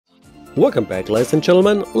Welcome back, ladies and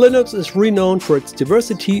gentlemen. Linux is renowned for its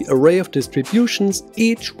diversity array of distributions,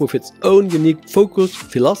 each with its own unique focus,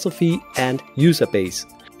 philosophy and user base.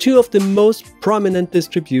 Two of the most prominent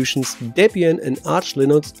distributions, Debian and Arch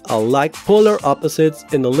Linux, are like polar opposites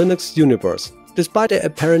in the Linux universe. Despite their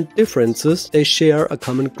apparent differences, they share a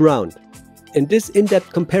common ground. In this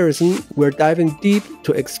in-depth comparison, we're diving deep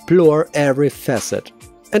to explore every facet.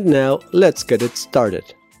 And now, let's get it started.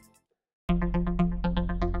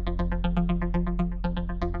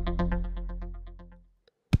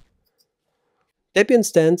 Debian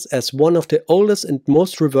stands as one of the oldest and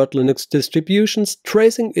most revered Linux distributions,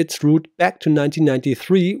 tracing its root back to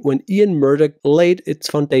 1993 when Ian Murdoch laid its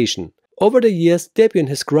foundation. Over the years, Debian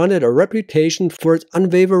has granted a reputation for its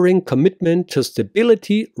unwavering commitment to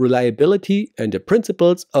stability, reliability, and the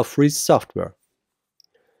principles of free software.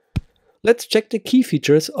 Let's check the key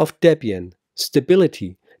features of Debian.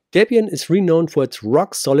 Stability. Debian is renowned for its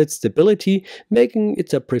rock-solid stability, making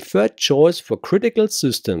it a preferred choice for critical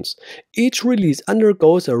systems. Each release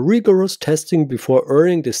undergoes a rigorous testing before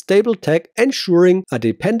earning the stable tag, ensuring a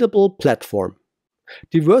dependable platform.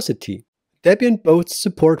 Diversity. Debian boasts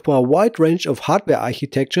support for a wide range of hardware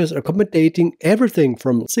architectures, accommodating everything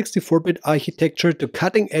from 64-bit architecture to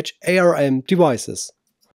cutting-edge ARM devices.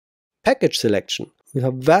 Package selection. With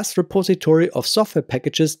a vast repository of software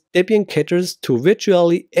packages, Debian caters to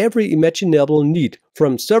virtually every imaginable need,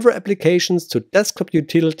 from server applications to desktop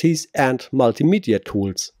utilities and multimedia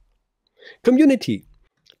tools. Community.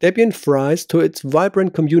 Debian thrives to its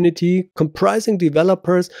vibrant community, comprising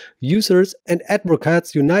developers, users, and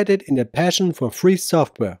advocates united in a passion for free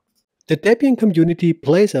software. The Debian community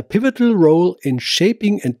plays a pivotal role in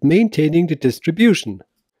shaping and maintaining the distribution.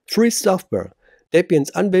 Free software.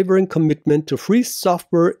 Debian's unwavering commitment to free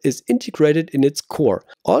software is integrated in its core.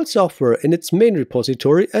 All software in its main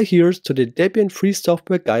repository adheres to the Debian Free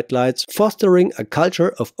Software Guidelines, fostering a culture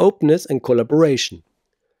of openness and collaboration.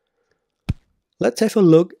 Let's have a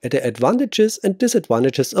look at the advantages and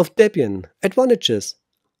disadvantages of Debian. Advantages: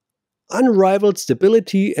 unrivaled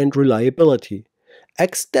stability and reliability,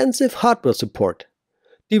 extensive hardware support,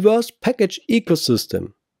 diverse package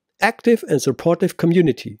ecosystem, active and supportive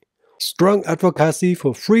community, strong advocacy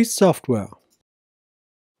for free software.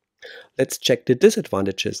 Let's check the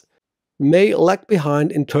disadvantages. May lag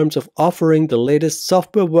behind in terms of offering the latest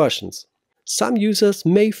software versions. Some users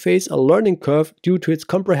may face a learning curve due to its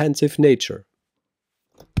comprehensive nature.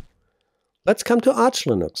 Let's come to Arch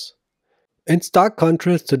Linux. In stark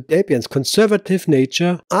contrast to Debian's conservative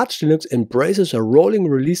nature, Arch Linux embraces a rolling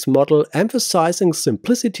release model emphasizing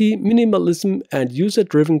simplicity, minimalism, and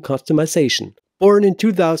user-driven customization. Born in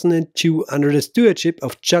 2002 under the stewardship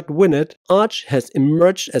of Judd Winnett, Arch has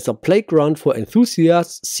emerged as a playground for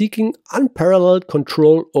enthusiasts seeking unparalleled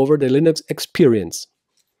control over the Linux experience.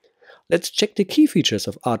 Let's check the key features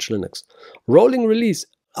of Arch Linux. Rolling release.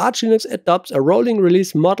 Arch Linux adopts a rolling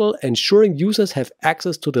release model, ensuring users have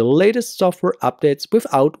access to the latest software updates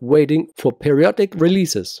without waiting for periodic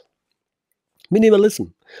releases.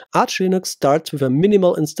 Minimalism. Arch Linux starts with a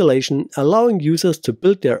minimal installation, allowing users to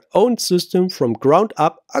build their own system from ground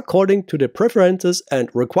up according to their preferences and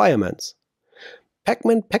requirements.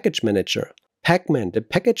 Pacman Package Manager. Pacman, the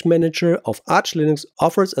package manager of Arch Linux,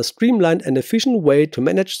 offers a streamlined and efficient way to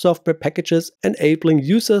manage software packages, enabling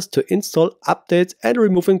users to install updates and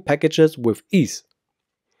removing packages with ease.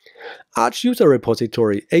 Arch User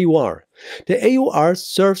Repository (AUR). The AUR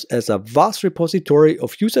serves as a vast repository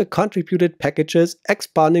of user-contributed packages,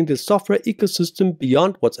 expanding the software ecosystem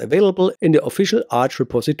beyond what's available in the official Arch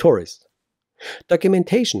repositories.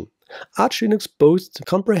 Documentation. Arch Linux boasts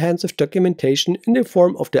comprehensive documentation in the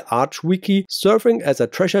form of the Arch Wiki, serving as a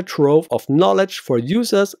treasure trove of knowledge for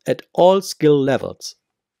users at all skill levels.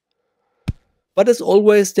 But as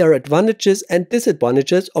always, there are advantages and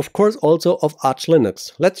disadvantages, of course also of Arch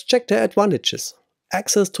Linux. Let's check the advantages.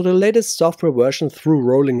 Access to the latest software version through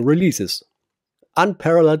rolling releases.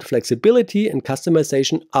 Unparalleled flexibility and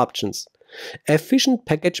customization options. Efficient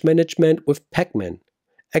package management with Pacman.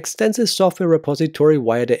 Extensive software repository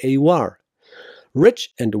via the AUR.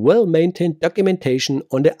 Rich and well-maintained documentation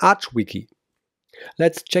on the Arch Wiki.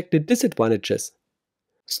 Let's check the disadvantages.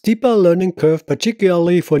 Steeper learning curve,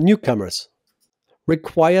 particularly for newcomers.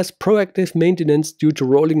 Requires proactive maintenance due to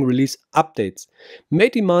rolling release updates. May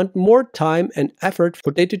demand more time and effort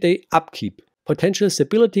for day-to-day upkeep. Potential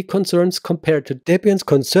stability concerns compared to Debian's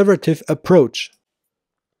conservative approach.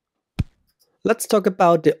 Let's talk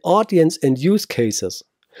about the audience and use cases.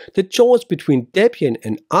 The choice between Debian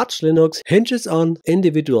and Arch Linux hinges on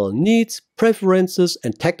individual needs, preferences,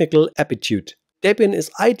 and technical aptitude. Debian is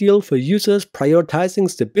ideal for users prioritizing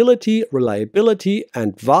stability, reliability,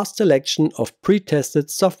 and vast selection of pre-tested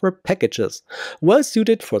software packages, well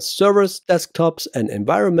suited for servers, desktops, and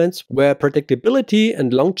environments where predictability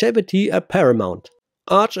and longevity are paramount.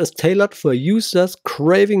 Arch is tailored for users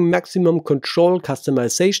craving maximum control,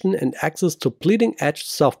 customization, and access to bleeding-edge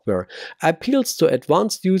software, appeals to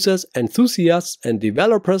advanced users, enthusiasts, and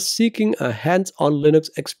developers seeking a hands-on Linux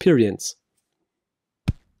experience.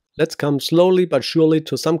 Let's come slowly but surely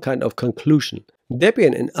to some kind of conclusion.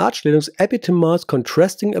 Debian and Arch Linux epitomize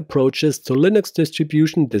contrasting approaches to Linux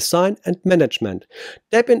distribution design and management.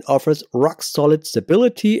 Debian offers rock-solid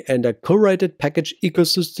stability and a curated package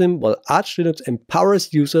ecosystem, while Arch Linux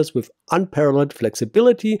empowers users with unparalleled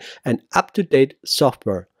flexibility and up-to-date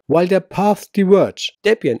software. While their paths diverge,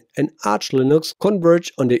 Debian and Arch Linux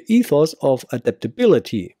converge on the ethos of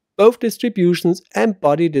adaptability. Both distributions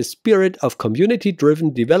embody the spirit of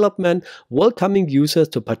community-driven development, welcoming users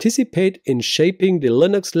to participate in shaping the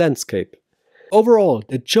Linux landscape. Overall,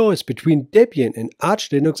 the choice between Debian and Arch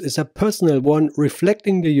Linux is a personal one,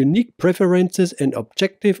 reflecting the unique preferences and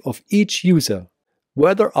objective of each user.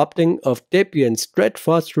 Whether opting of Debian's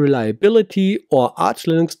steadfast reliability or Arch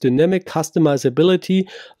Linux dynamic customizability,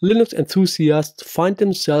 Linux enthusiasts find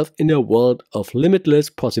themselves in a world of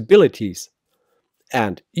limitless possibilities.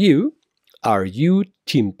 And you? Are you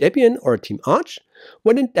Team Debian or Team Arch?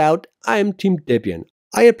 When in doubt, I am Team Debian.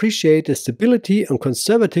 I appreciate the stability and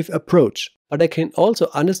conservative approach, but I can also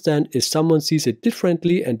understand if someone sees it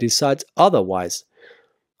differently and decides otherwise.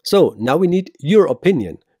 So now we need your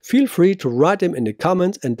opinion. Feel free to write them in the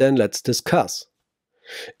comments and then let's discuss.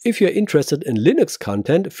 If you're interested in Linux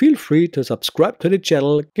content, feel free to subscribe to the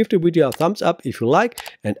channel, give the video a thumbs up if you like,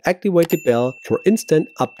 and activate the bell for instant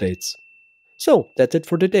updates. So, that's it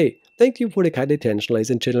for today. Thank you for the kind attention,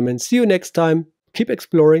 ladies and gentlemen. See you next time. Keep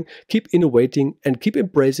exploring, keep innovating, and keep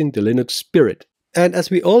embracing the Linux spirit. And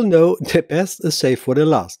as we all know, the best is saved for the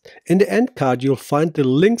last. In the end card, you'll find the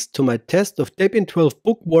links to my test of Debian 12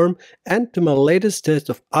 Bookworm and to my latest test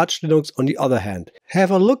of Arch Linux on the other hand.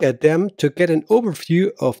 Have a look at them to get an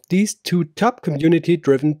overview of these two top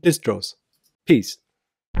community-driven distros. Peace.